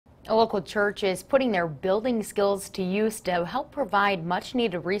A local church is putting their building skills to use to help provide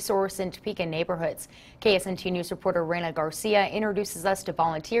much-needed resource in Topeka neighborhoods. KSNT News reporter Reina Garcia introduces us to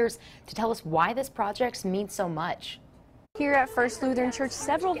volunteers to tell us why this project means so much. Here at First Lutheran Church,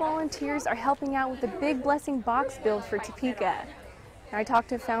 several volunteers are helping out with the Big Blessing box build for Topeka. I talked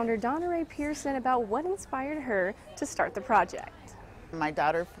to founder Donna Ray Pearson about what inspired her to start the project. My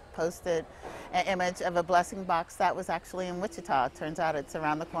daughter posted an image of a blessing box that was actually in Wichita. It turns out it's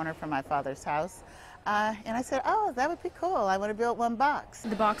around the corner from my father's house. And I said, oh, that would be cool. I want to build one box.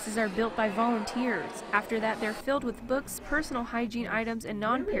 The boxes are built by volunteers. After that, they're filled with books, personal hygiene items, and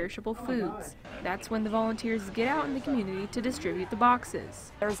non-perishable foods. That's when the volunteers get out in the community to distribute the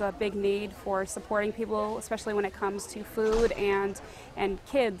boxes. There's a big need for supporting people, especially when it comes to food and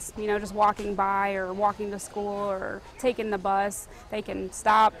kids, you know, just walking by or walking to school or taking the bus. They can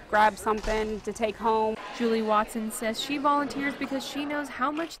stop, grab something to take home. Julie Watson says she volunteers because she knows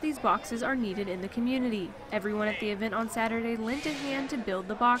how much these boxes are needed in the community. Everyone at the event on Saturday lent a hand to build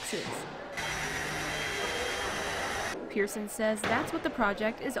the boxes. Pearson says that's what the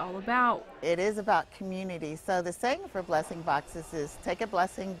project is all about. It is about community. So the saying for blessing boxes is take a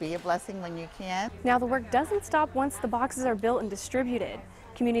blessing, be a blessing when you can. Now the work doesn't stop once the boxes are built and distributed.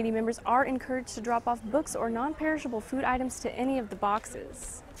 Community members are encouraged to drop off books or non-perishable food items to any of the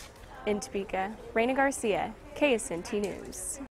boxes. In Topeka, Reina Garcia, KSNT News.